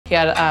He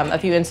had a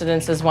few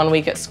incidences one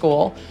week at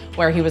school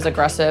where he was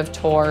aggressive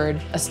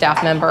toward a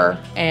staff member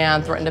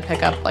and threatened to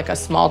pick up like a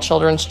small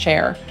children's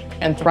chair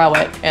and throw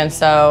it. And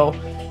so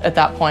at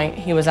that point,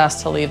 he was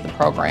asked to leave the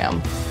program.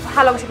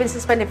 How long has he been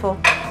suspended for?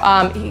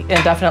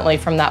 Indefinitely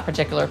from that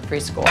particular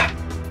preschool.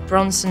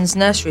 Bronson's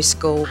nursery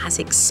school has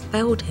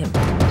expelled him.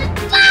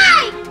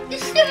 Bye! You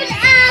stupid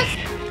ass!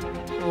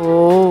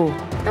 Oh.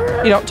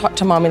 You don't talk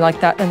to mommy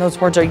like that, and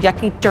those words are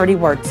yucky, dirty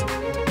words.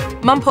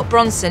 Mum put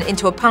Bronson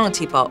into a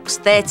penalty box,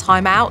 their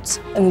time out.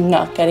 I'm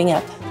not getting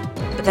up.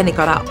 But then he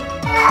got up.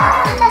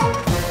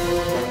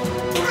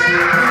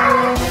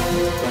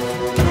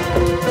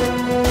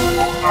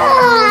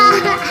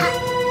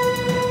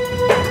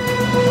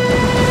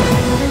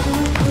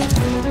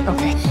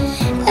 Okay.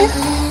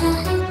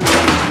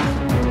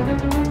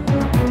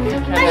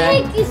 I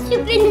hate you,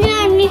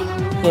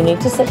 Supernanny. You need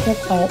to sit here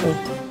quietly.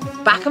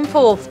 Back and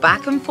forth,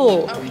 back and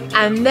forth.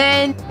 And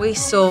then we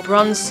saw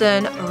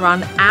Bronson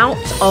run out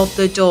of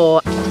the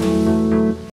door.